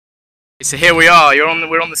So here we are.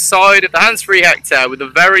 We're on the side of the Hands Free Hectare with the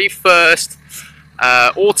very first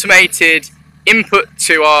automated input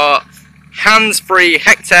to our Hands Free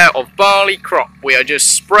Hectare of barley crop. We are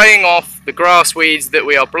just spraying off the grass weeds that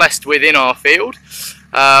we are blessed with in our field.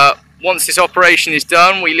 Once this operation is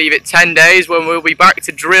done, we leave it 10 days when we'll be back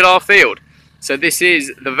to drill our field. So this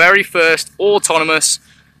is the very first autonomous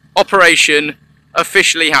operation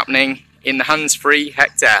officially happening in the Hands Free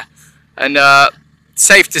Hectare. And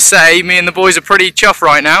safe to say, me and the boys are pretty chuffed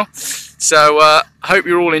right now. So hope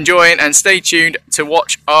you're all enjoying, and stay tuned to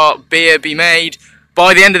watch our beer be made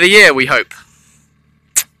by the end of the year, we hope.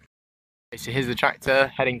 So here's the tractor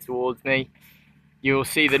heading towards me. You'll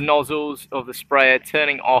see the nozzles of the sprayer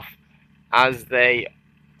turning off as they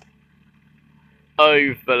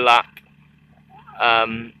overlap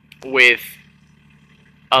with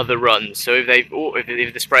other runs. So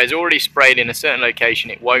if the sprayer's already sprayed in a certain location,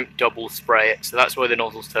 it won't double spray it. So that's why the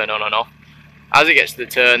nozzles turn on and off. As it gets to the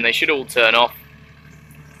turn, they should all turn off.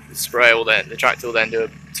 The tractor will then do a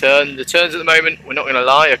turn. The turns at the moment, we're not going to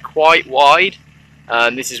lie, are quite wide,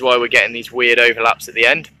 and this is why we're getting these weird overlaps at the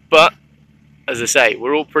end. But as I say,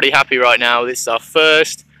 we're all pretty happy right now. This is our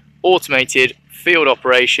first automated field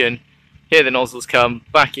operation. Here the nozzles come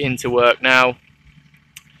back into work now,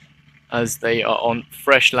 as they are on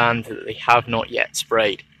fresh land that they have not yet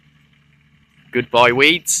sprayed. Goodbye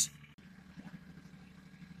weeds.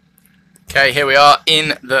 Okay, here we are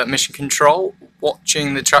in the mission control,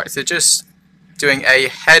 watching the tractor just doing a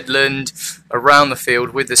headland around the field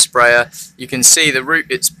with the sprayer. You can see the route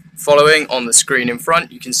it's following on the screen in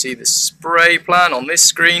front. You can see the spray plan on this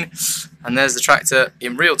screen, and there's the tractor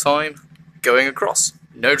in real time going across.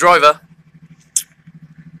 No driver.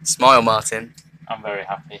 Smile, Martin. I'm very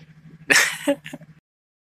happy. You're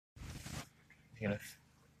gonna